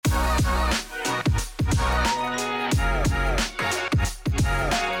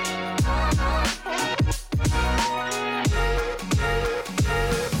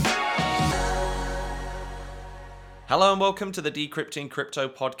welcome to the Decrypting Crypto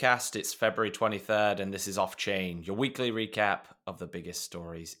podcast. It's February 23rd, and this is Off Chain, your weekly recap of the biggest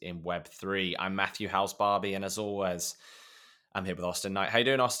stories in Web3. I'm Matthew House-Barbie, and as always, I'm here with Austin Knight. How you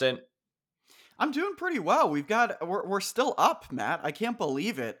doing, Austin? I'm doing pretty well. We're still up, Matt. I can't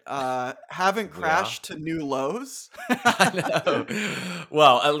believe it. Haven't We are. crashed to new lows. I know.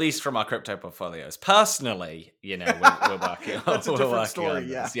 Well, at least from our crypto portfolios. Personally, we're working on, That's a we're different working on story.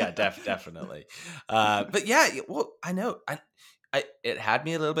 Yeah. this. Yeah, definitely. But yeah, well, I know. It had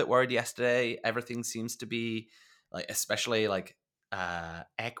me a little bit worried yesterday. Everything seems to be especially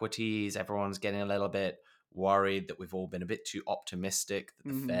equities. Everyone's getting a little bit worried that we've all been a bit too optimistic that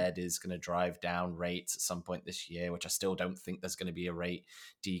the hmm Fed is going to drive down rates at some point this year, which I still don't think there's going to be a rate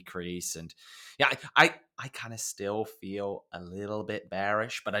decrease. And yeah, I kind of still feel a little bit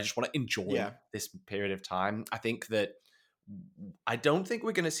bearish, but I just want to enjoy Yeah. this period of time. I don't think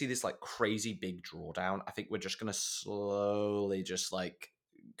we're going to see this crazy big drawdown. I think we're just going to slowly just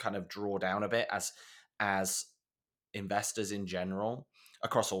kind of draw down a bit as investors in general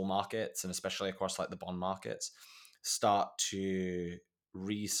across all markets and especially across the bond markets start to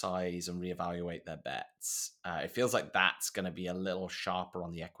resize and reevaluate their bets. It feels like that's going to be a little sharper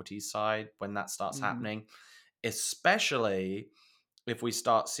on the equities side when that starts hmm happening, especially if we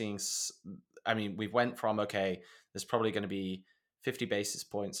start seeing. We went from, okay, there's probably going to be 50 basis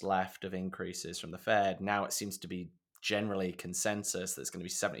points left of increases from the Fed. Now it seems to be generally consensus that it's going to be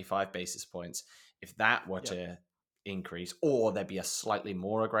 75 basis points. If that were Yep. to increase, or there'd be a slightly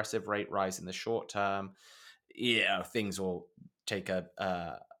more aggressive rate rise in the short term, things will take a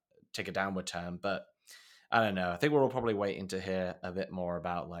downward turn. But I don't know. I think we're all probably waiting to hear a bit more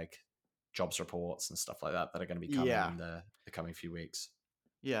about jobs reports and stuff like that are going to be coming Yeah. in the coming few weeks.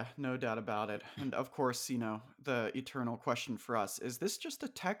 Yeah. No doubt about it. And of course, the eternal question for us is: this just a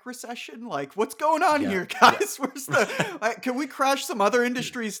tech recession? What's going on Yeah, here, yeah. guys? Where's can we crash some other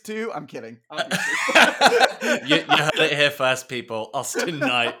industries too? I'm kidding, obviously. You heard it here first, people. Austin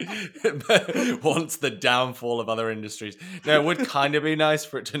Knight wants the downfall of other industries. Now, it would kind of be nice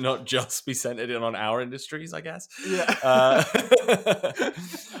for it to not just be centered in on our industries, I guess. Yeah.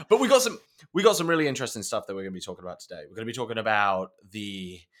 But we got some really interesting stuff that we're going to be talking about today. We're going to be talking about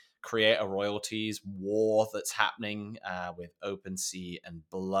the creator royalties war that's happening with OpenSea and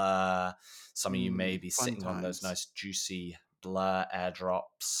Blur. Some of you may be Fun sitting on those times. nice juicy Blur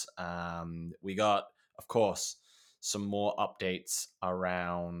airdrops. We got, of course, some more updates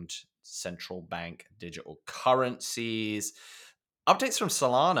around central bank digital currencies. Updates from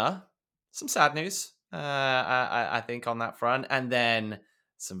Solana. Some sad news, I think, on that front. And then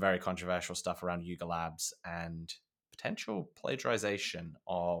some very controversial stuff around Yuga Labs and potential plagiarization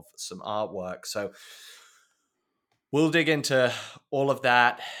of some artwork. So we'll dig into all of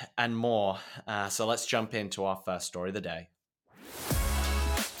that and more. So let's jump into our first story of the day.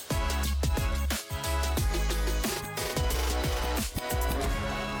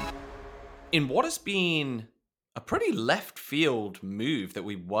 In what has been a pretty left field move that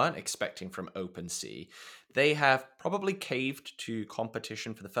we weren't expecting from OpenSea, they have probably caved to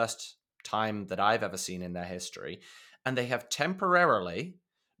competition for the first time that I've ever seen in their history, and they have temporarily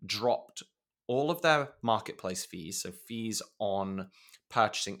dropped all of their marketplace fees, so fees on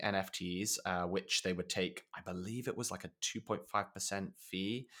purchasing NFTs, which they would take, I believe it was like a 2.5%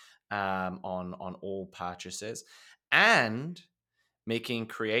 fee on all purchases, and making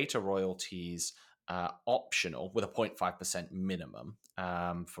creator royalties optional with a 0.5% minimum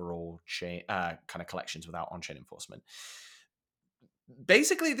for all chain kind of collections without on-chain enforcement.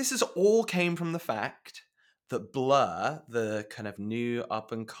 Basically, this is all came from the fact that Blur, the kind of new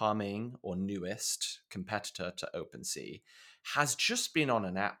up-and-coming or newest competitor to OpenSea, has just been on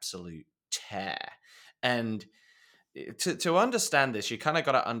an absolute tear. And to understand this, you kind of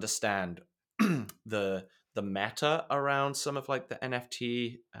got to understand the meta around some of the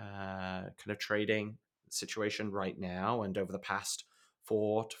NFT kind of trading situation right now and over the past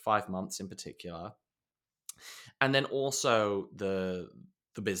 4 to 5 months in particular, and then also the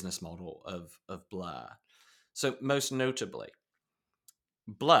business model of Blur. So most notably,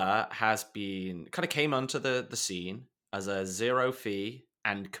 Blur has been kind of came onto the scene as a zero fee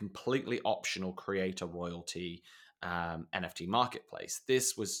and completely optional creator royalty NFT marketplace.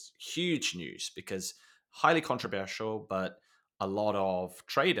 This was huge news because highly controversial, but a lot of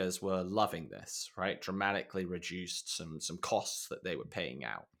traders were loving this, right? Dramatically reduced some costs that they were paying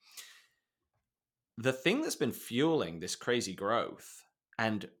out. The thing that's been fueling this crazy growth,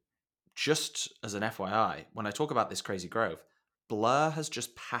 and just as an FYI, when I talk about this crazy growth, Blur has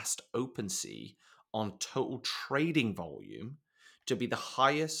just passed OpenSea on total trading volume to be the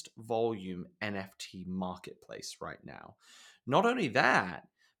highest volume NFT marketplace right now. Not only that,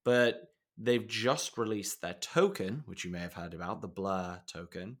 but they've just released their token, which you may have heard about, the Blur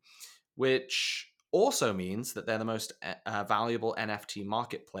token, which also means that they're the most valuable NFT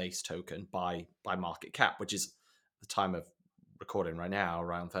marketplace token by market cap, which is the time of recording right now,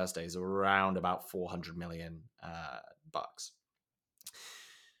 around Thursday, is around about 400 million bucks.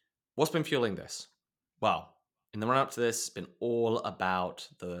 What's been fueling this? Well, in the run up to this, it's been all about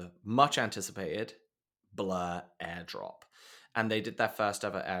the much anticipated Blur airdrop. And they did their first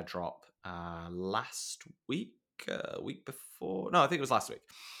ever airdrop last week, week before. No, I think it was last week.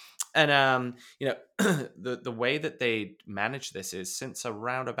 And the way that they managed this is since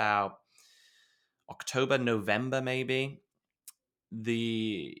around about October, November, maybe,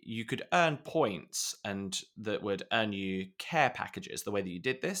 you could earn points and that would earn you care packages. The way that you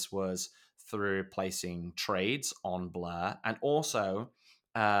did this was through placing trades on Blur and also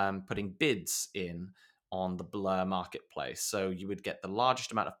putting bids in on the Blur marketplace. So you would get the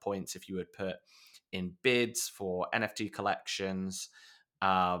largest amount of points if you would put in bids for NFT collections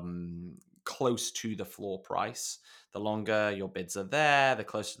close to the floor price. The longer your bids are there, the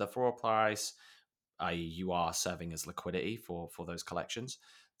closer to the floor price, i.e., you are serving as liquidity for those collections,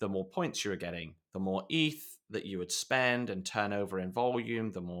 the more points you're getting, the more ETH that you would spend and turn over in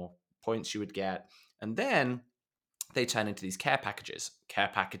volume, the more points you would get. And then they turn into these care packages.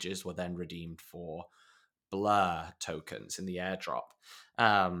 Care packages were then redeemed for Blur tokens in the airdrop.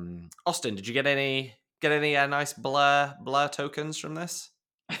 Austin, did you get any nice Blur tokens from this?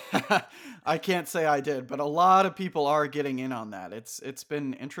 I can't say I did, but a lot of people are getting in on that. It's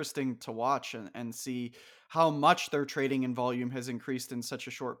been interesting to watch and see how much their trading and volume has increased in such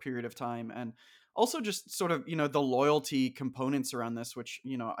a short period of time. And also just sort of, the loyalty components around this, which,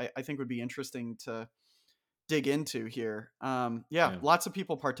 I think would be interesting to dig into here. Yeah, Yeah. lots of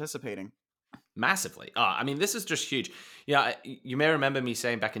people participating. Massively. I mean, this is just huge. Yeah, you may remember me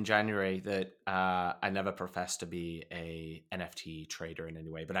saying back in January that I never professed to be a NFT trader in any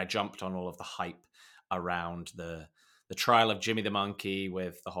way, but I jumped on all of the hype around the trial of Jimmy the Monkey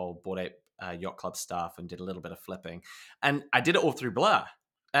with the whole Bored Ape Yacht Club stuff and did a little bit of flipping, and I did it all through Blur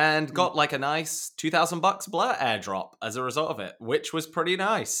and Mm. got like a nice $2,000 Blur airdrop as a result of it, which was pretty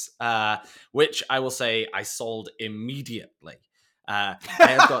nice. Which I will say I sold immediately. I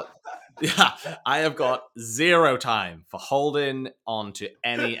have got. Yeah, I have got zero time for holding on to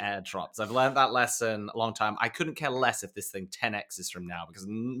any airdrops. I've learned that lesson a long time. I couldn't care less if this thing 10x's from now because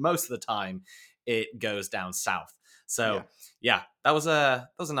most of the time it goes down south. Yeah. So yeah, that was a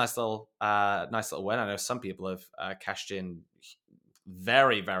nice little win. I know some people have cashed in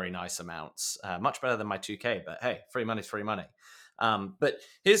very very nice amounts, much better than my 2K. But hey, free money's free money. But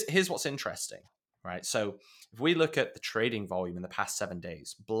here's what's interesting, right? So if we look at the trading volume in the past 7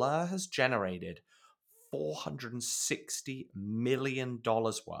 days, Blur has generated $460 million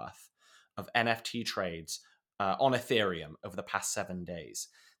worth of NFT trades on Ethereum over the past 7 days.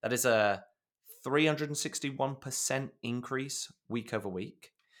 That is a 361% increase week over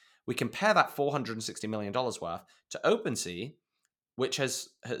week. We compare that $460 million worth to OpenSea, which has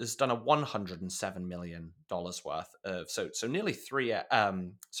done a $107 million worth of so nearly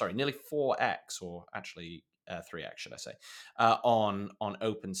nearly 4x, or actually 3x should I say, on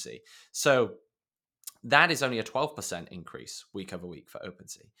OpenSea. So that is only a 12% increase week over week for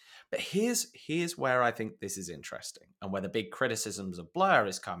OpenSea. But here's where I think this is interesting, and where the big criticisms of Blur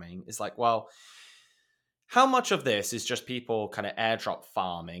is coming is like, well, how much of this is just people kind of airdrop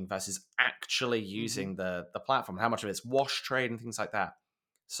farming versus actually Hmm. using the platform? How much of it's wash trade and things like that?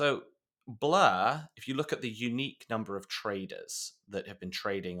 So Blur, if you look at the unique number of traders that have been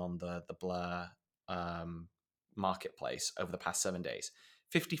trading on the Blur um, marketplace over the past 7 days,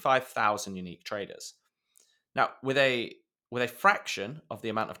 55,000 unique traders. Now, with a fraction of the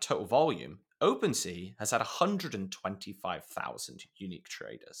amount of total volume, OpenSea has had 125,000 unique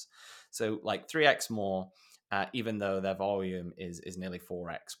traders. So like 3x more, even though their volume is nearly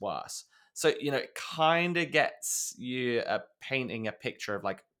 4x worse. So, it kind of gets you painting a picture of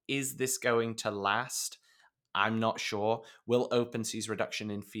like, is this going to last? I'm not sure. Will OpenSea's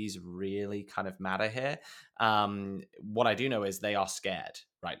reduction in fees really kind of matter here? What I do know is they are scared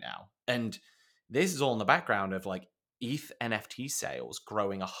right now. And this is all in the background of like ETH NFT sales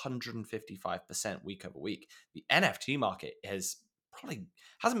growing 155% week over week. The NFT market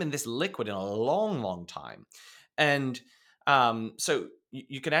hasn't been this liquid in a long, long time. And so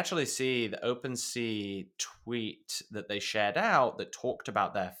you can actually see the OpenSea tweet that they shared out that talked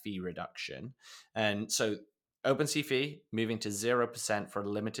about their fee reduction. And so OpenSea fee moving to 0% for a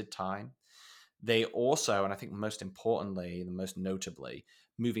limited time. They also, and I think most importantly, the most notably,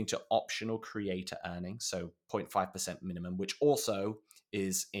 moving to optional creator earnings, so 0.5% minimum, which also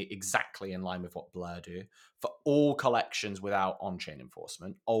is exactly in line with what Blur do for all collections without on-chain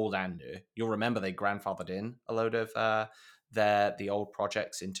enforcement, old and new. You'll remember they grandfathered in a load of the old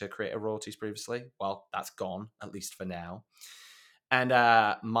projects into creator royalties previously. Well, that's gone, at least for now. And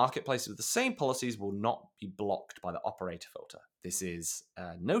marketplaces with the same policies will not be blocked by the operator filter. This is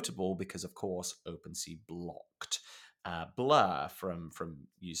notable because, of course, OpenSea blocked Blur from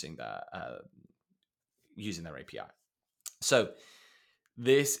using their API. So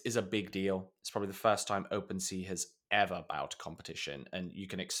this is a big deal. It's probably the first time OpenSea has ever bowed to competition, and you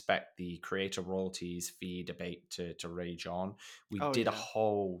can expect the creator royalties fee debate to rage on. We Oh did a yeah.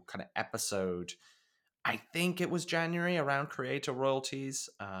 whole kind of episode, I think it was January, around creator royalties.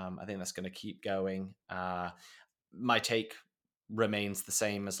 I think that's going to keep going. My take remains the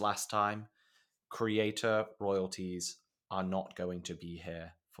same as last time. Creator royalties are not going to be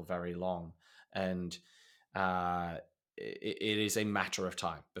here for very long. And uh, it is a matter of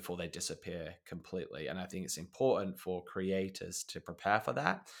time before they disappear completely. And I think it's important for creators to prepare for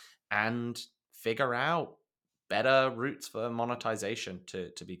that and figure out better routes for monetization,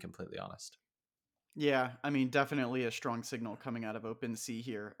 to be completely honest. Yeah, I mean, definitely a strong signal coming out of OpenSea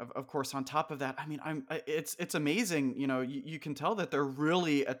here. Of course, on top of that, I mean, it's amazing. You can tell that they're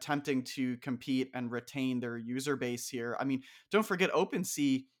really attempting to compete and retain their user base here. I mean, don't forget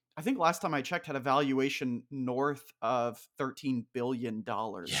OpenSea. I think last time I checked had a valuation north of $13 billion,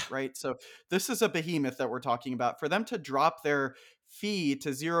 Yeah. right? So this is a behemoth that we're talking about. For them to drop their fee to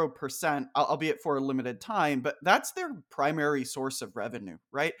 0%, albeit for a limited time, but that's their primary source of revenue,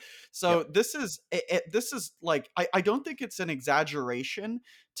 right? So Yep. this is like I don't think it's an exaggeration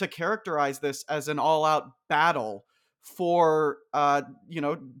to characterize this as an all-out battle for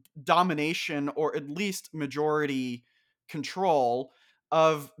domination, or at least majority control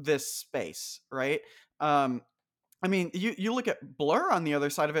of this space, right? Um I mean, you look at Blur on the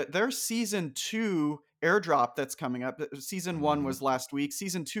other side of it. Their season 2 airdrop that's coming up. Season 1 Mhm. was last week.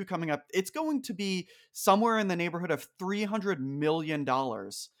 Season 2 coming up. It's going to be somewhere in the neighborhood of $300 million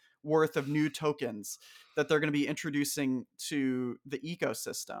worth of new tokens that they're going to be introducing to the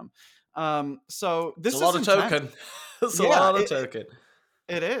ecosystem. So It's a this is lot of intense. token. It's a Yeah, lot of token.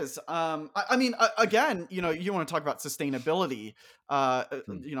 it is. I mean, again, you want to talk about sustainability,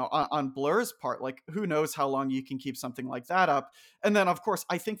 Hmm. on Blur's part, like who knows how long you can keep something like that up. And then, of course,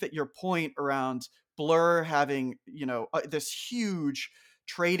 I think that your point around Blur having, this huge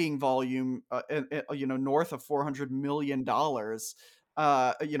trading volume, north of $400 million,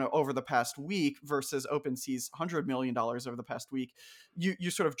 over the past week versus OpenSea's $100 million over the past week.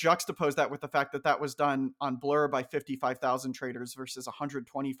 You sort of juxtapose that with the fact that that was done on Blur by 55,000 traders versus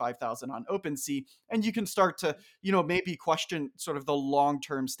 125,000 on OpenSea, and you can start to maybe question sort of the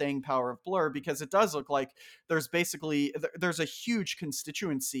long-term staying power of Blur, because it does look like there's a huge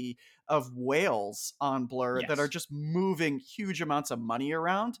constituency of whales on Blur that are Yes. just moving huge amounts of money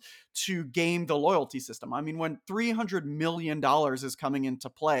around to game the loyalty system. I mean, when $300 million is coming into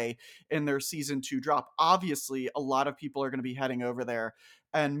play in their season 2 drop, obviously a lot of people are going to be heading over there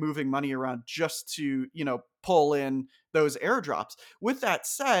and moving money around just to, pull in those airdrops. With that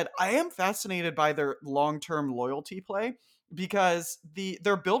said, I am fascinated by their long-term loyalty play, because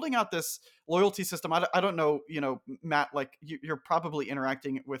they're building out this loyalty system. I don't know, Matt, like you're probably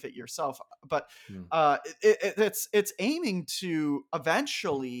interacting with it yourself, but Hmm. it's aiming to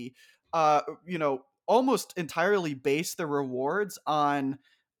eventually, almost entirely base the rewards on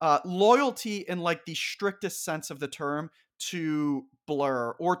loyalty in like the strictest sense of the term to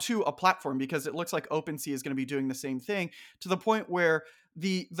Blur or to a platform, because it looks like OpenSea is going to be doing the same thing, to the point where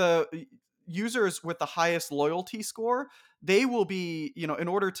the users with the highest loyalty score, they will be, in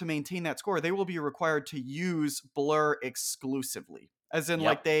order to maintain that score, they will be required to use Blur exclusively, as in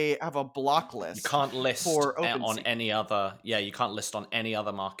like Yep. they have a block You list can't list for on OpenSea. any other. Yeah, you can't list on any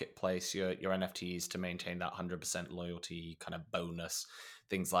other marketplace your NFTs to maintain that 100% loyalty kind of bonus,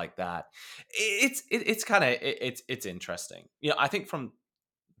 things like that. It's kind of it's interesting. I think from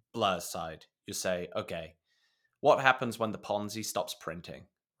Blur's side, you say, okay, what happens when the Ponzi stops printing,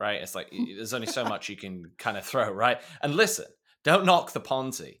 right? It's like there's only so much you can kind of throw, right? And listen, don't knock the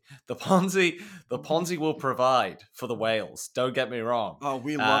Ponzi. The Ponzi will provide for the whales. Don't get me wrong. Oh,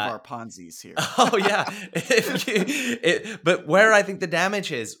 we love Uh, our Ponzi's here. oh yeah, but where I think the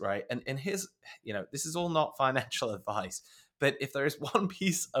damage is, right? And here's, this is all not financial advice, but if there is one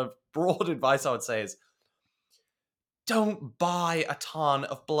piece of broad advice I would say is, don't buy a ton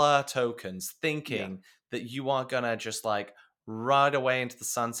of Blur tokens Yeah. thinking that you are gonna just like ride away into the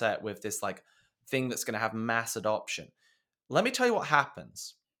sunset with this like thing that's going to have mass adoption. Let me tell you what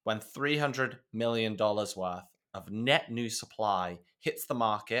happens when $300 million worth of net new supply hits the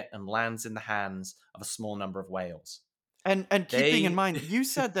market and lands in the hands of a small number of whales. And keeping in They, mind, you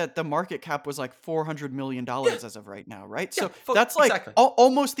said that the market cap was like yeah, $400 million as of right now, right? yeah, So that's like exactly.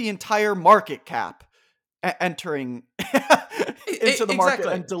 almost the entire market cap entering into the market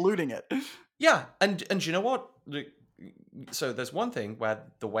Exactly. and diluting it. Yeah, and you know what? So there's one thing where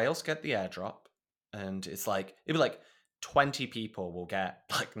the whales get the airdrop, and it's like it'd be like 20 people will get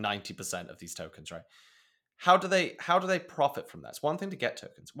like 90% of these tokens, right? How do they profit from that? It's one thing to get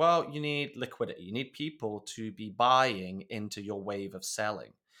tokens. Well, you need liquidity. You need people to be buying into your wave of selling.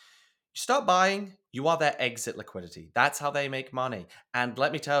 You start buying, you are their exit liquidity. That's how they make money. And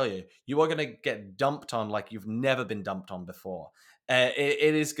let me tell you, you are going to get dumped on like you've never been dumped on before.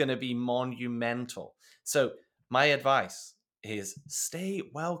 It is going to be monumental. So, my advice is stay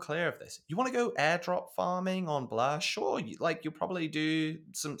well clear of this. You want to go airdrop farming on Blur? Sure, you'll probably do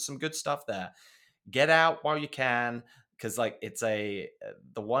some good stuff there. Get out while you can, because like the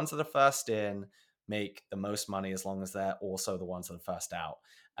ones that are first in make the most money as long as they're also the ones that are first out.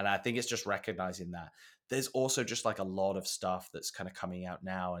 And I think it's just recognizing that. There's also just like a lot of stuff that's kind of coming out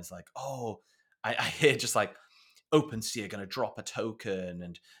now. It's like, oh, I hear just like OpenSea are going to drop a token,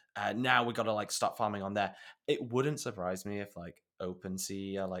 and now we got to like start farming on there. It wouldn't surprise me if like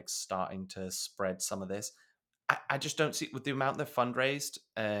OpenSea are like starting to spread some of this. I just don't see with the amount they've fundraised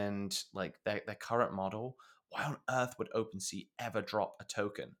and like their current model. Why on earth would OpenSea ever drop a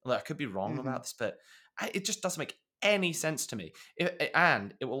token? Like, I could be wrong Hmm. about this, but it just doesn't make any sense to me.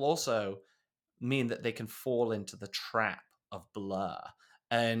 And it will also mean that they can fall into the trap of Blur.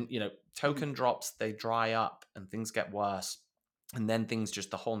 And token drops, they dry up and things get worse, and then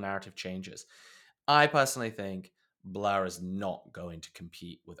the whole narrative changes. I personally think Blur is not going to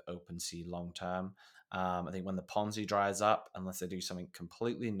compete with OpenSea long term. I think when the Ponzi dries up, unless they do something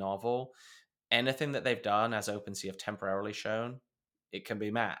completely novel, anything that they've done as OpenSea have temporarily shown, it can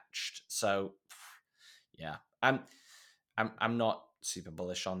be matched. So, yeah, I'm not super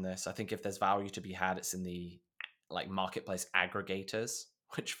bullish on this. I think if there's value to be had, it's in the like marketplace aggregators,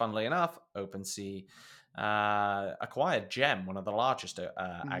 which, funnily enough, OpenSea acquired Gem, one of the largest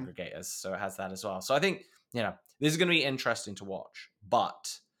Hmm. aggregators, so it has that as well. So I think this is going to be interesting to watch,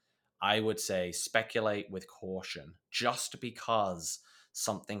 but I would say speculate with caution. Just because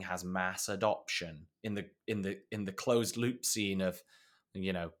something has mass adoption in the closed loop scene of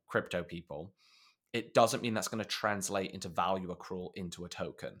crypto people, it doesn't mean that's going to translate into value accrual into a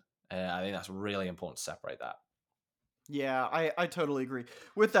token. I think that's really important to separate that. Yeah, I totally agree.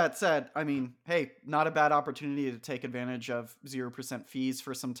 With that said, I mean, hey, not a bad opportunity to take advantage of 0% fees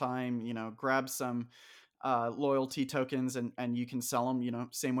for some time, grab some loyalty tokens and you can sell them,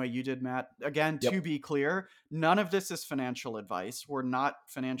 same way you did, Matt. Again, to Yep. be clear, none of this is financial advice. We're not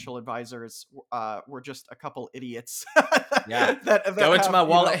financial advisors. We're just a couple idiots Yeah. that Go into have, my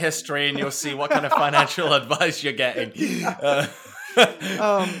wallet history and you'll see what kind of financial advice you're getting. yeah.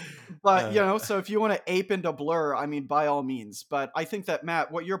 Uh, But uh, so if you want to ape into Blur, I mean, by all means. But I think that,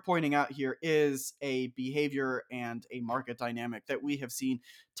 Matt, what you're pointing out here is a behavior and a market dynamic that we have seen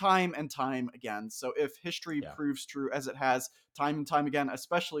time and time again. So if history yeah. proves true as it has time and time again,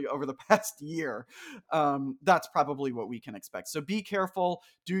 especially over the past year, that's probably what we can expect. So be careful,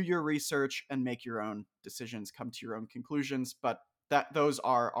 do your research, and make your own decisions, come to your own conclusions. But those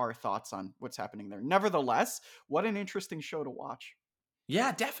are our thoughts on what's happening there. Nevertheless, what an interesting show to watch.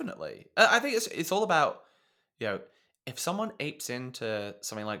 Yeah, definitely. I think it's all about you know if someone apes into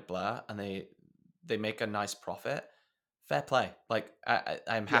something like Blur and they make a nice profit, fair play. Like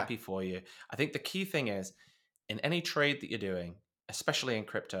I'm Yeah. happy for you. I think the key thing is in any trade that you're doing, especially in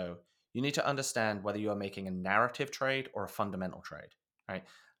crypto, you need to understand whether you are making a narrative trade or a fundamental trade. Right?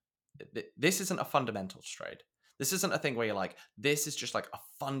 This isn't a fundamentals trade. This isn't a thing where you're like, this is just like a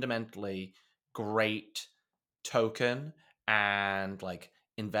fundamentally great token and like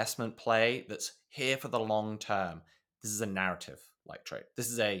investment play that's here for the long term. This is a narrative like trade. This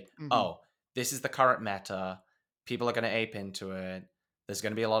is Hmm. this is the current meta. People are going to ape into it. There's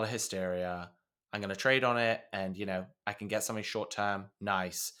going to be a lot of hysteria. I'm going to trade on it, and I can get something short term.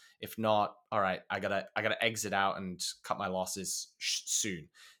 Nice. If not, all right, I gotta exit out and cut my losses soon.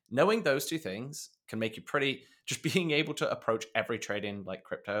 Knowing those two things can make you pretty. Just being able to approach every trade in like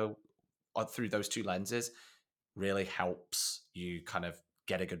crypto through those two lenses really helps you kind of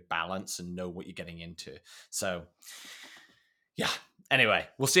get a good balance and know what you're getting into. So yeah. Anyway,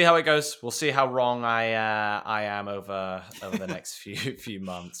 we'll see how it goes. We'll see how wrong I am over the next few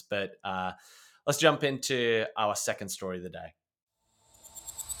months. But let's jump into our second story of the day.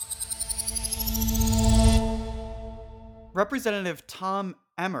 Representative Tom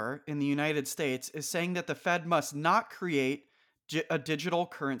Emmer in the United States is saying that the Fed must not create a digital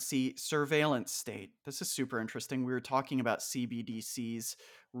currency surveillance state. This is super interesting. We were talking about CBDCs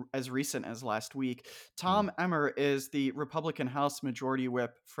as recent as last week. Mm. Tom Emmer is the Republican House Majority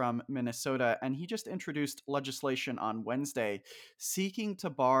Whip from Minnesota, and he just introduced legislation on Wednesday seeking to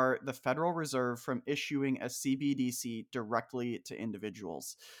bar the Federal Reserve from issuing a CBDC directly to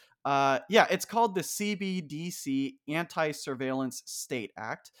individuals. Yeah, it's called the CBDC Anti-Surveillance State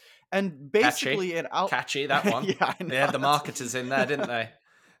Act, and Catchy. basically it out. Catchy, that one. Yeah, I They had know. the marketers in there, didn't they?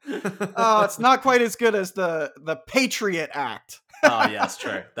 It's not quite as good as the Patriot Act. Oh, yeah, it's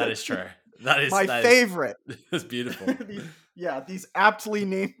true. That is true. My That is favorite. that's beautiful. These aptly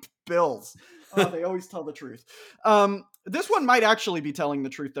named bills. They always tell the truth. This one might actually be telling the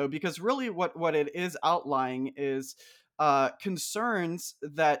truth, though, because really what it is outlining is concerns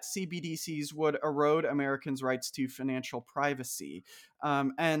that CBDCs would erode Americans' rights to financial privacy.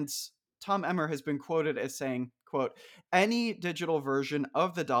 And Tom Emmer has been quoted as saying, quote, any digital version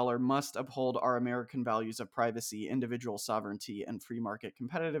of the dollar must uphold our American values of privacy, individual sovereignty, and free market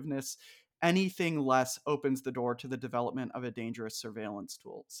competitiveness. Anything less opens the door to the development of a dangerous surveillance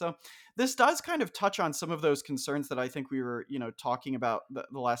tool. So this does kind of touch on some of those concerns that I think we were, talking about the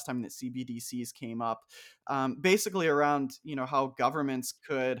last time that CBDCs came up. Basically around, how governments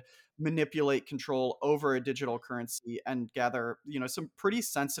could manipulate control over a digital currency and gather, some pretty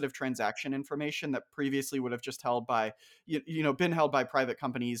sensitive transaction information that previously would have just held by, been held by private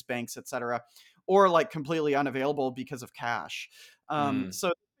companies, banks, etc., or like completely unavailable because of cash. Mm.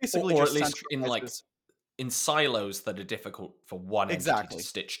 So basically Or at just least in centralizes. in silos that are difficult for one entity to Exactly.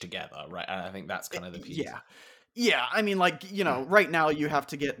 stitch together, right? And I think that's kind of the piece. Yeah. Yeah, I mean, like, right now you have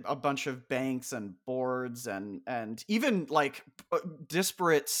to get a bunch of banks and boards and even like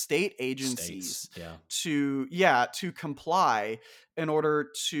disparate state States, agencies yeah. to comply in order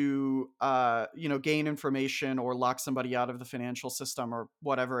to gain information or lock somebody out of the financial system or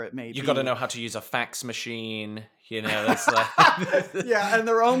whatever it may You got to be. know how to use a fax machine. That's like Yeah, and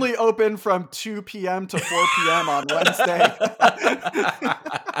they're only open from 2 p.m. to 4 p.m. on Wednesday.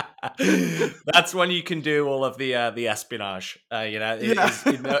 That's when you can do all of the espionage. Yeah. Is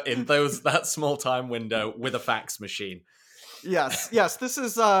in those that small time window with a fax machine. Yes. This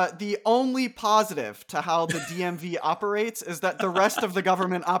is the only positive to how the DMV operates is that the rest of the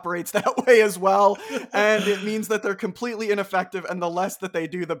government operates that way as well, and it means that they're completely ineffective. And the less that they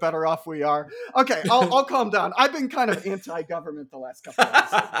do, the better off we are. Okay, I'll calm down. I've been kind of anti-government the last couple of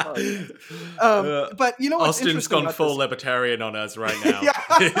episodes. Sorry, but you know what's Austin's interesting gone about full this? libertarian on us right now.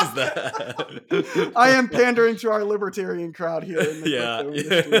 Yeah, Is that? I am pandering to our libertarian crowd here in the crypto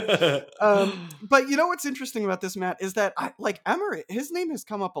industry. But you know what's interesting about this, Matt, is that like Emmer, his name has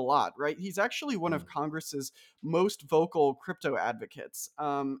come up a lot, right? He's actually one of Mm. Congress's most vocal crypto advocates.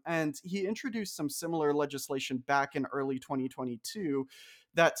 And he introduced some similar legislation back in early 2022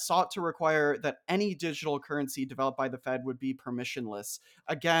 that sought to require that any digital currency developed by the Fed would be permissionless.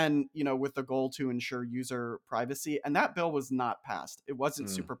 Again, with the goal to ensure user privacy. And that bill was not passed. It wasn't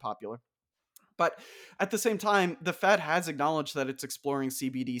Mm. super popular. But at the same time, the Fed has acknowledged that it's exploring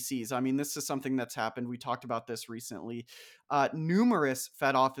CBDCs. I mean, this is something that's happened. We talked about this recently. Numerous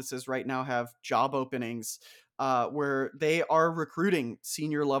Fed offices right now have job openings where they are recruiting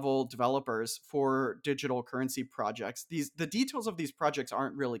senior level developers for digital currency projects. The details of these projects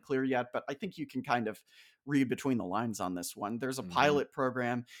aren't really clear yet, but I think you can kind of read between the lines on this one. There's a Mhm. pilot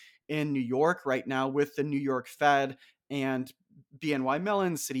program in New York right now with the New York Fed and BNY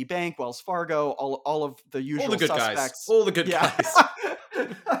Mellon, Citibank, Wells Fargo, all of the All the usual good guys. suspects. All the good Yeah. guys.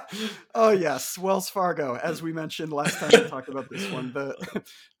 Oh yes, Wells Fargo, as we mentioned last time we talked about this one.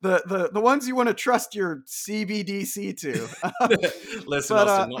 The ones you want to trust your CBDC to. Listen, But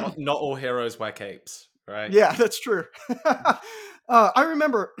Austin, not all heroes wear capes, right? yeah, that's true. I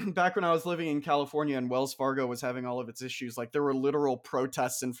remember back when I was living in California and Wells Fargo was having all of its issues. Like there were literal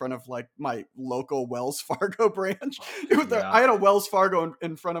protests in front of like my local Wells Fargo branch. Yeah. I had a Wells Fargo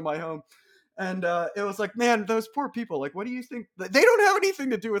in front of my home, and it was like, man, those poor people. Like, what do you think? They don't have anything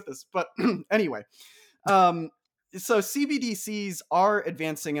to do with this. But anyway, um, so CBDCs are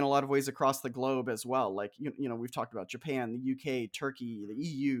advancing in a lot of ways across the globe as well. Like, we've talked about Japan, the UK, Turkey, the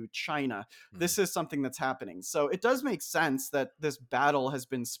EU, China. Mm. This is something that's happening. So it does make sense that this battle has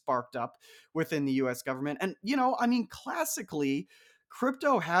been sparked up within the US government. And, I mean, classically,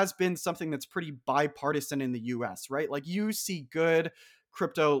 crypto has been something that's pretty bipartisan in the US, right? Like you see good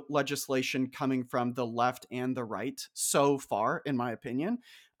crypto legislation coming from the left and the right so far, in my opinion.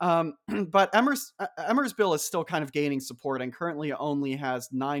 But Emmer's bill is still kind of gaining support, and currently only has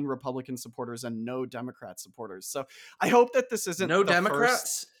 9 Republican supporters and no Democrat supporters. So I hope that this isn't No the first.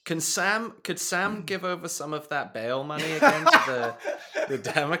 Democrats? Could Sam give over some of that bail money again to the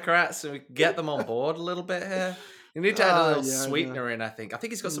Democrats so we can get them on board a little bit here? You need to add a little Yeah, I know. sweetener in, I think. I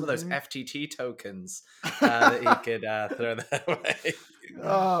think he's got some of those Mhm. FTT tokens that he could throw their way.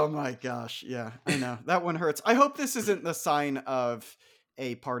 Oh my gosh. Yeah, I know. That one hurts. I hope this isn't the sign of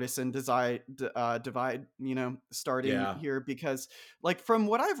a partisan divide, starting Yeah. here, because like from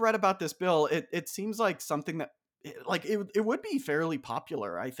what I've read about this bill, it seems like something that it would be fairly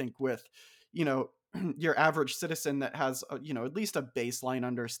popular, I think, with, you know, your average citizen that has at least a baseline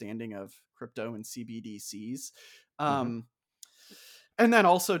understanding of crypto and CBDCs. Hmm. Um and then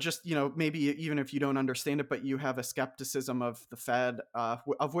also just, maybe even if you don't understand it, but you have a skepticism of the Fed,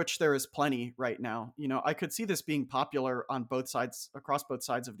 of which there is plenty right now. I could see this being popular on both sides, across both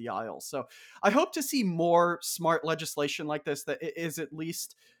sides of the aisle. So I hope to see more smart legislation like this that is at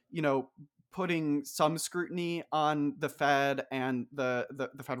least, you know, putting some scrutiny on the Fed and the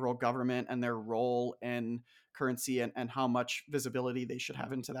federal government and their role in currency, and how much visibility they should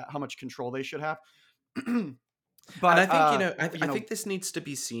have into that, how much control they should have. And I But think, I think this needs to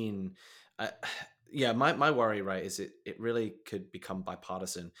be seen. Uh, yeah, my worry, right, is it really could become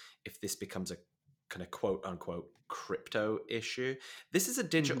bipartisan if this becomes a kind of quote unquote crypto issue. This is a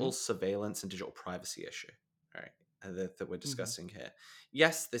digital mhm, surveillance and digital privacy issue, right? That we're mhm. discussing here.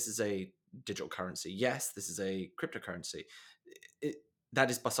 Yes, this is a digital currency. Yes, this is a cryptocurrency. It, that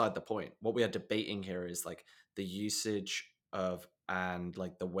is beside the point. What we are debating here is like the usage of and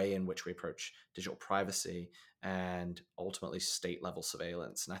like the way in which we approach digital privacy and ultimately state level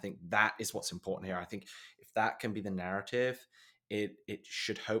surveillance. And I think that is what's important here. I think if that can be the narrative, it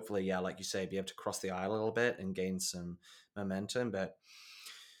should hopefully, yeah, like you say, be able to cross the aisle a little bit and gain some momentum. But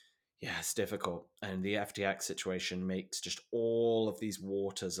yeah, it's difficult. And the FTX situation makes just all of these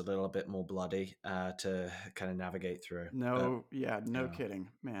waters a little bit more bloody to kind of navigate through. But No, yeah, no yeah. kidding,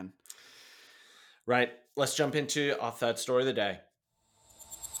 man. Right. Let's jump into our third story of the day.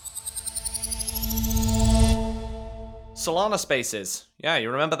 Solana Spaces. Yeah,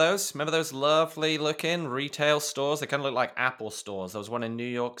 you remember those? Remember those lovely looking retail stores? They kind of look like Apple stores. There was one in New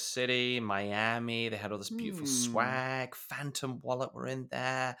York City, Miami. They had all this beautiful Hmm. swag. Phantom Wallet were in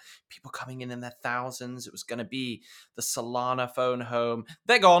there. People coming in their thousands. It was going to be the Solana phone home.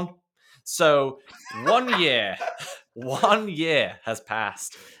 They're gone. So 1 year, 1 year has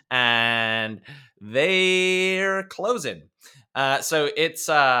passed and they're closing. So it's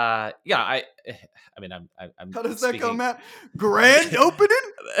yeah, I mean, I'm How does that go, speaking. Matt? Grand opening,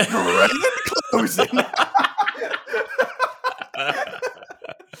 grand closing.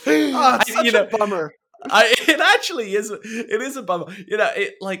 Ah, I, it's such a bummer. it actually is. It is a bummer.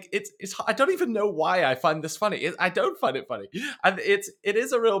 It's. I don't even know why I find this funny. I don't find it funny, and it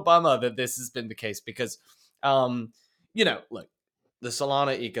is a real bummer that this has been the case because, look, the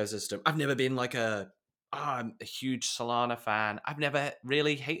Solana ecosystem. I've never been like I'm a huge Solana fan. I've never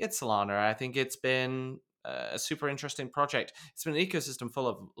really hated Solana. I think it's been a super interesting project. It's been an ecosystem full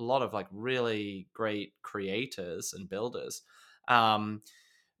of a lot of like really great creators and builders. Um,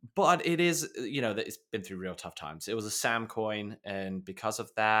 but it is, that it's been through real tough times. It was a Sam coin, and because of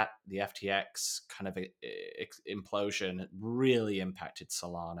that, the FTX kind of implosion really impacted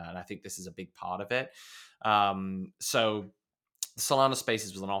Solana, and I think this is a big part of it. So Solana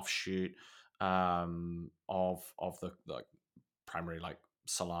Spaces was an offshoot of the like primary like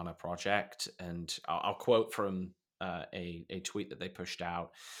Solana project. And I'll quote from a tweet that they pushed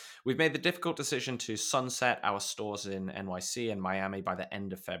out. We've made the difficult decision to sunset our stores in NYC and Miami by the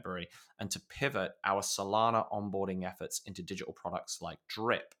end of February and to pivot our Solana onboarding efforts into digital products like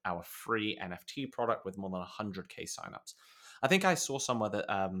Drip, our free NFT product with more than 100K signups. I think I saw somewhere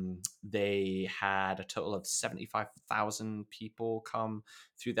that they had a total of 75,000 people come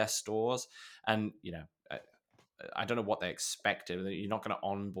through their stores. And, I don't know what they expected. You're not going to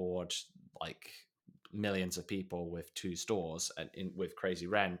onboard like millions of people with two stores and with crazy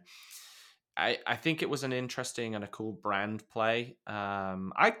rent. I think it was an interesting and a cool brand play.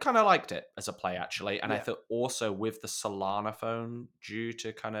 I kind of liked it as a play actually, and I Yeah. thought also with the Solana phone due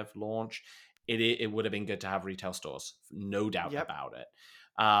to kind of launch, it would have been good to have retail stores, no doubt Yep. about it.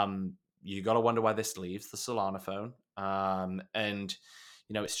 You got to wonder why this leaves the Solana phone, and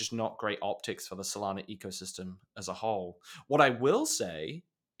it's just not great optics for the Solana ecosystem as a whole. What I will say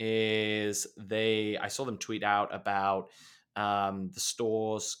is I saw them tweet out about the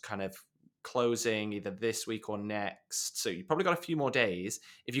stores kind of closing either this week or next. So you probably got a few more days.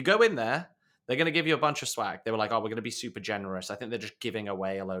 If you go in there, They're going to give you a bunch of swag. They were like, oh, we're going to be super generous. I think they're just giving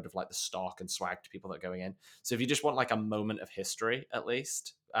away a load of like the stock and swag to people that are going in. So if you just want like a moment of history, at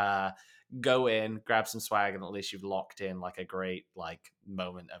least, go in, grab some swag, and at least you've locked in like a great like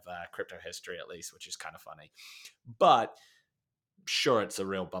moment of crypto history, at least, which is kind of funny. But sure, it's a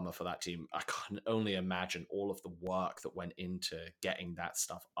real bummer for that team. I can only imagine all of the work that went into getting that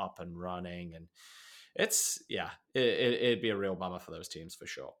stuff up and running, and it'd be a real bummer for those teams for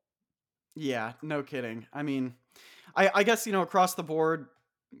sure. Yeah, no kidding. I mean, I guess, across the board,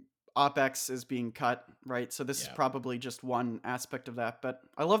 OpEx is being cut, right? So this is Yeah. probably just one aspect of that. But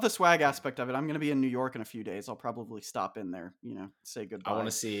I love the swag aspect of it. I'm going to be in New York in a few days. I'll probably stop in there, say I want goodbye.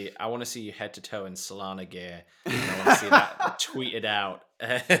 to see you head to toe in Solana gear, and I want to see that tweeted out.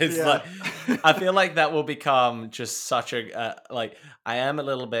 It's Yeah. like I feel like that will become just such a like. I am a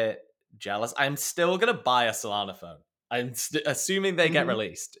little bit jealous. I'm still gonna buy a Solana phone. I'm assuming they get Hmm.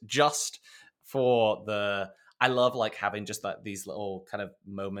 released just for the. I love like having just like these little kind of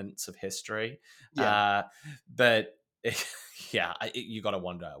moments of history, Yeah. but yeah, you got to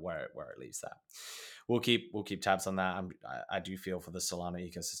wonder where it leaves that. We'll keep tabs on that. I do feel for the Solana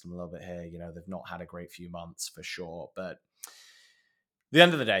ecosystem a little bit here. They've not had a great few months for sure, but at the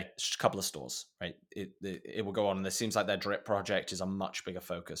end of the day, it's just a couple of stores, right? It will go on. And it seems like their drip project is a much bigger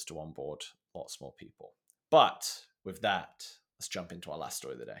focus to onboard lots more people. But with that, let's jump into our last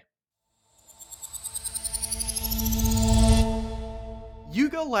story of the day.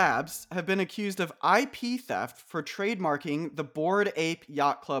 Yuga Labs have been accused of IP theft for trademarking the Bored Ape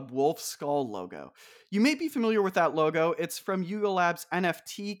Yacht Club wolf skull logo. You may be familiar with that logo. It's from Yuga Labs'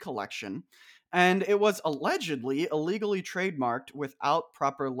 NFT collection, and it was allegedly illegally trademarked without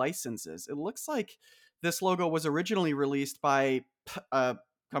proper licenses. It looks like this logo was originally released by a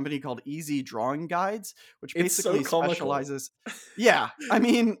company called Easy Drawing Guides, which It's so basically comical. specializes. Yeah, I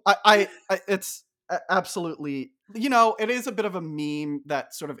mean, it's absolutely, it is a bit of a meme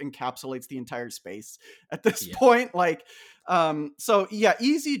that sort of encapsulates the entire space at this Yeah. point. Like, so yeah,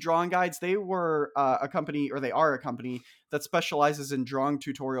 Easy Drawing Guides, they were a company, or they are a company that specializes in drawing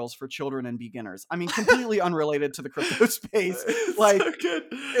tutorials for children and beginners. I mean, completely unrelated to the crypto space. It's Like, so good.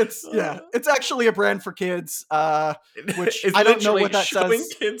 it's actually a brand for kids, which It's I don't know literally what that showing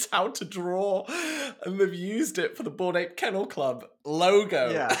says. kids how to draw, and they've used it for the Bored Ape Kennel Club logo.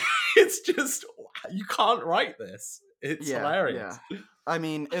 Yeah. It's just, you can't write this. It's Yeah, yeah. hilarious. I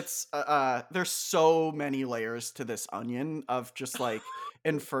mean, it's there's so many layers to this onion of just like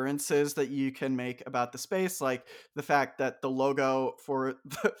inferences that you can make about the space, like the fact that the logo for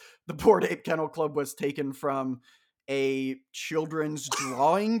the Bored Ape Kennel Club was taken from a children's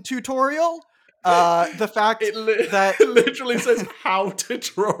drawing tutorial. The fact that It literally says how to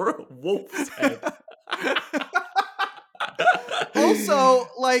draw a wolf's head. also,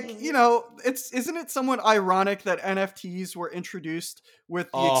 like, isn't it somewhat ironic that NFTs were introduced with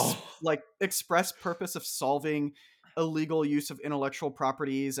the Oh, express purpose of solving illegal use of intellectual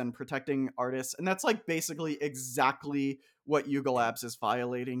properties and protecting artists, and that's like basically exactly what Yuga Labs is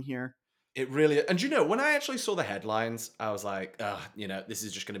violating here. it really. And when I actually saw the headlines, I was like, this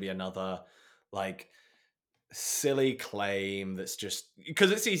is just going to be another like silly claim that's just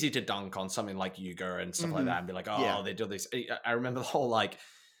because it's easy to dunk on something like Yuga and stuff like Hmm. that and be like, Yeah. oh, they do this. I remember the whole like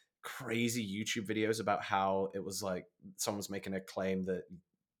crazy YouTube videos about how it was like someone was making a claim that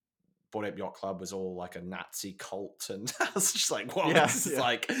Bored Ape Yacht Club was all like a Nazi cult, and I was just like, "Whoa, Yeah. this is Yeah.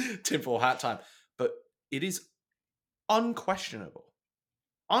 like tinfoil hat time." But it is unquestionable,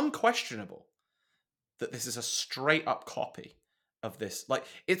 unquestionable that this is a straight up copy of this. Like,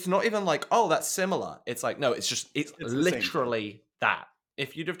 it's not even like, "Oh, that's similar." It's like, no, it's It's the same thing. literally that.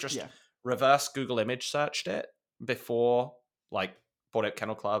 If you'd have just Yeah. reverse Google image searched it before, like, Bored Ape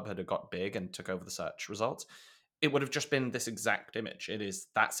Kennel Club had got big and took over the search results, it would have just been this exact image.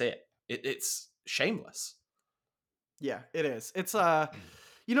 That's it. It's shameless. Yeah, it is. It's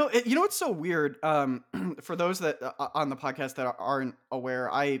it's so weird. For those that on the podcast that aren't aware,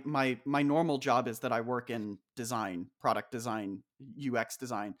 my normal job is that I work in design, product design, UX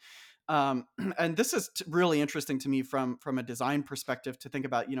design. And this is really interesting to me from a design perspective to think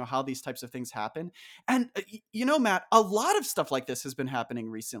about how these types of things happen. And Matt, a lot of stuff like this has been happening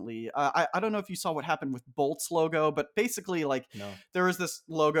recently. I don't know if you saw what happened with Bolt's logo, but basically, like, No. there was this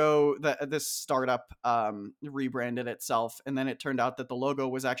logo that this startup rebranded itself, and then it turned out that the logo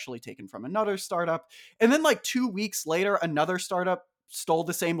was actually taken from another startup, and then like 2 weeks later another startup stole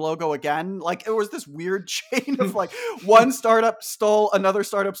the same logo again. Like, it was this weird chain of like one startup stole another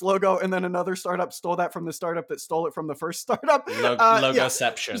startup's logo, and then another startup stole that from the startup that stole it from the first startup. Yeah.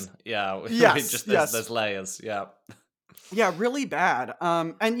 Logoception. Just, Yeah. yes, There's yes. layers. Yeah. Yeah, really bad.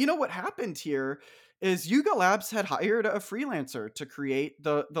 And you know what happened here is Yuga Labs had hired a freelancer to create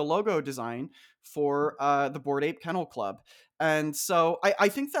the logo design for the Bored Ape Kennel Club. And so I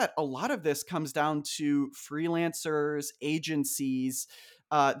think that a lot of this comes down to freelancers, agencies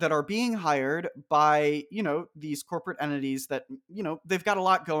that are being hired by, these corporate entities that, they've got a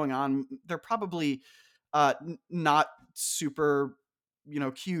lot going on. They're probably not super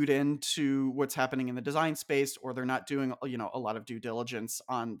cued into what's happening in the design space, or they're not doing a lot of due diligence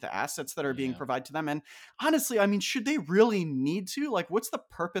on the assets that are being Yeah. provided to them. And honestly, I mean, should they really need to? Like, what's the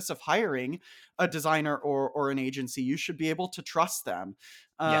purpose of hiring a designer or an agency? You should be able to trust them.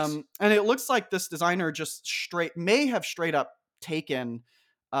 Yes. And it looks like this designer just may have straight up taken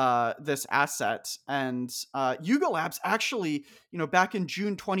this asset. And Yuga Labs actually, back in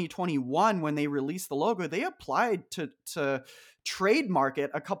June 2021, when they released the logo, they applied to trademark it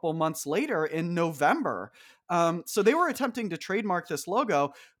a couple months later in November. So they were attempting to trademark this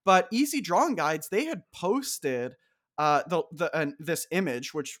logo, but Easy Drawing Guides, they had posted this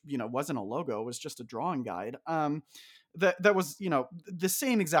image, which wasn't a logo, it was just a drawing guide. That was the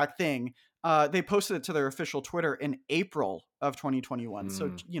same exact thing. They posted it to their official Twitter in April of 2021. So,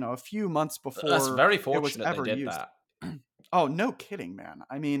 Hmm. a few months That's before very it was fortunate they ever did used. that. Oh, no kidding, man.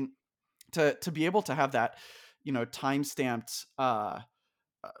 I mean, to be able to have that, time-stamped uh,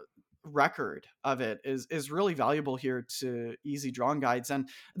 record of it is really valuable here to Easy Drawing Guides. And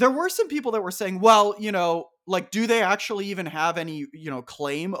there were some people that were saying, well, like, do they actually even have any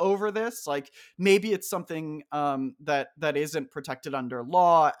claim over this? Like, maybe it's something that isn't protected under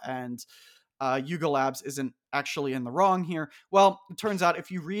law, and Yuga Labs isn't actually in the wrong here. Well, it turns out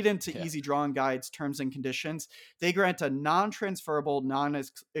if you read into Yeah. Easy Drawing Guide's terms and conditions, they grant a non-transferable,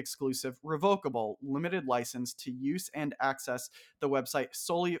 non-exclusive, revocable, limited license to use and access the website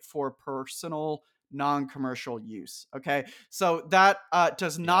solely for personal, non-commercial use. Okay, so that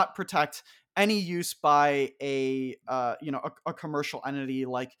does Yeah. not protect any use by a commercial entity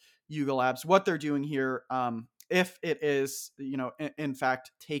like Yuga Labs. What they're doing here, if it is in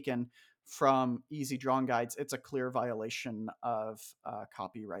fact taken from Easy Drawing Guides, it's a clear violation of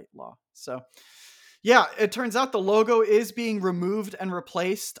copyright law. So, yeah, it turns out the logo is being removed and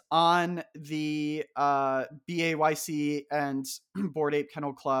replaced on the BAYC and Bored Ape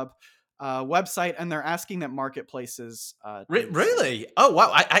Kennel Club website, and they're asking that marketplaces do the same. Really? Oh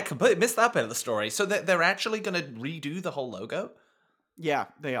wow! I completely missed that bit of the story. So they're actually going to redo the whole logo. Yeah,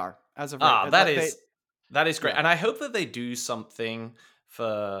 they are as of right. Ah, that is great, Yeah, and I hope that they do something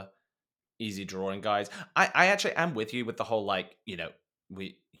for Easy Drawing Guides. I actually am with you with the whole like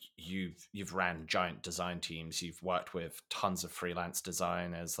we you've ran giant design teams, you've worked with tons of freelance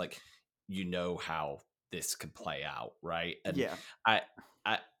designers, like how this could play out, right? And yeah, I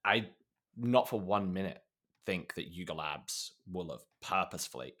I not for 1 minute think that Yuga Labs will have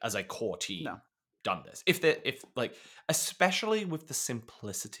purposefully, as a core team, no, done this. If like, especially with the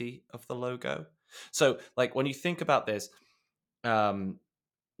simplicity of the logo. So like when you think about this, um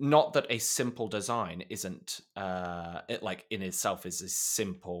not that a simple design isn't it like in itself is a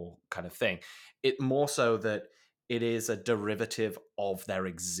simple kind of thing, it more so that it is a derivative of their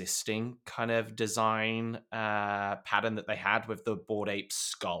existing kind of design pattern that they had with the Bored Ape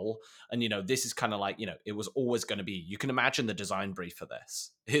skull. And this is kind of like, it was always going to be, you can imagine the design brief for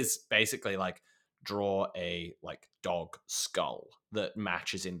this is basically like draw a like dog skull that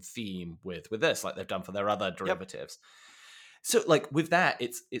matches in theme with this, like they've done for their other yep, derivatives. So like with that,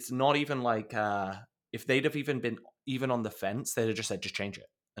 it's not even like if they'd have even been even on the fence, they'd have just said just change it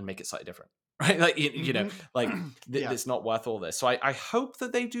and make it slightly different, right? Like hmm like yeah, it's not worth all this. So I hope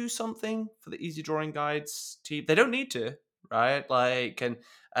that they do something for the Easy Drawing Guides team. They don't need to, right? Like and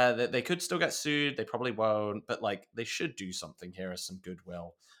they could still get sued. They probably won't, but like they should do something here as some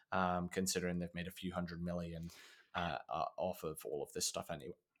goodwill, considering they've made a few hundred million off of all of this stuff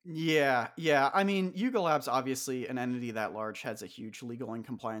anyway. Yeah, yeah. I mean, Yuga Labs, obviously, an entity that large, has a huge legal and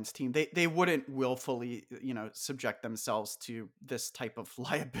compliance team. They wouldn't willfully, subject themselves to this type of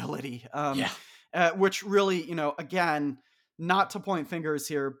liability. Yeah. Which really, again, not to point fingers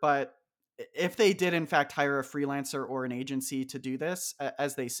here, but if they did in fact hire a freelancer or an agency to do this,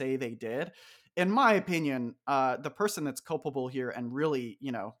 as they say they did, in my opinion, the person that's culpable here and really,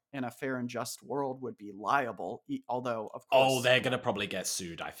 in a fair and just world would be liable. Although, of Oh, course, they're gonna probably get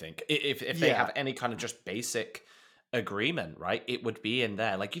sued, I think. If they yeah. have any kind of just basic agreement, right? It would be in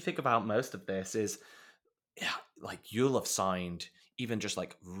there. Like you think about most of this is yeah, like you'll have signed even just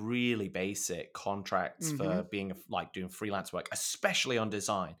like really basic contracts hmm for being like doing freelance work, especially on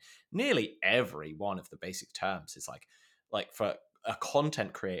design. Nearly every one of the basic terms is like for a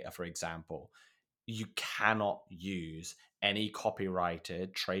content creator, for example, you cannot use any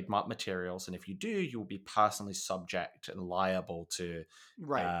copyrighted trademark materials, and if you do, you'll be personally subject and liable to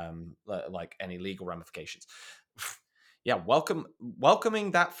Right. like any legal ramifications. Yeah,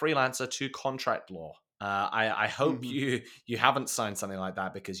 welcoming that freelancer to contract law. I hope Hmm. you haven't signed something like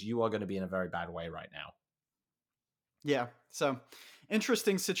that, because you are going to be in a very bad way right now. Yeah. So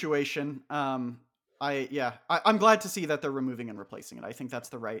interesting situation. I'm glad to see that they're removing and replacing it. I think that's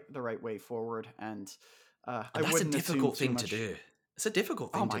the right way forward, and I And that's a wouldn't assume difficult too thing to much. do. It's a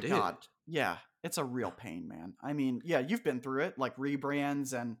difficult Oh thing to my do. god. Yeah, it's a real pain, man. I mean, yeah, you've been through it, like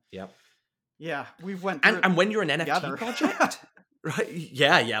rebrands, and Yep. yeah, we've went through And it when you're an NFT together. project, right?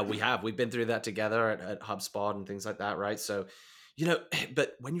 Yeah, we've been through that together at HubSpot and things like that, right? So,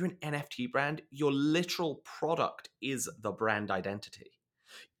 but when you're an NFT brand, your literal product is the brand identity.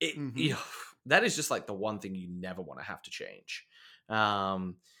 It, Hmm. you know, that is just like the one thing you never want to have to change.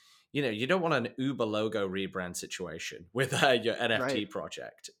 Um, you don't want an Uber logo rebrand situation with your Right. NFT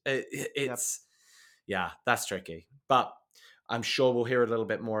project. Yep. It's yeah, that's tricky, but I'm sure we'll hear a little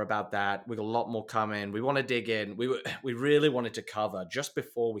bit more about that. We've got a lot more coming. We want to dig in. We really wanted to cover, just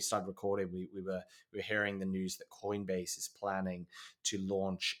before we started recording. We were hearing the news that Coinbase is planning to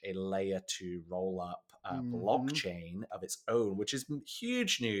launch a layer 2 roll up Hmm. blockchain of its own, which is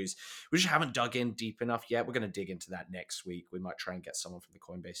huge news. We just haven't dug in deep enough yet. We're going to dig into that next week. We might try and get someone from the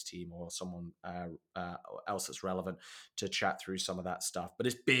Coinbase team or someone else that's relevant to chat through some of that stuff. But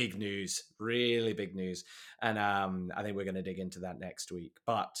it's big news, really big news. And I think we're going to dig into that next week.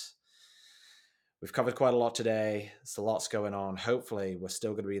 But we've covered quite a lot today. There's a lot's going on. Hopefully, we're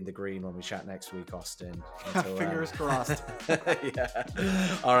still going to be in the green when we chat next week, Austin. Until Fingers crossed. then.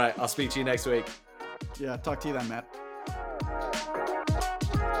 Yeah. All right. I'll speak to you next week. Yeah, talk to you then, Matt.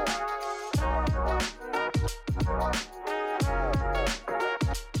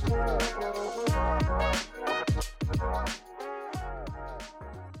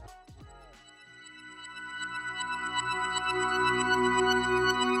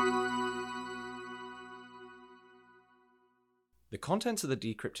 The contents of the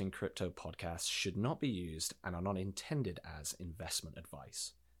Decrypting Crypto podcast should not be used and are not intended as investment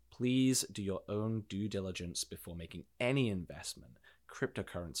advice. Please do your own due diligence before making any investment,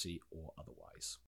 cryptocurrency or otherwise.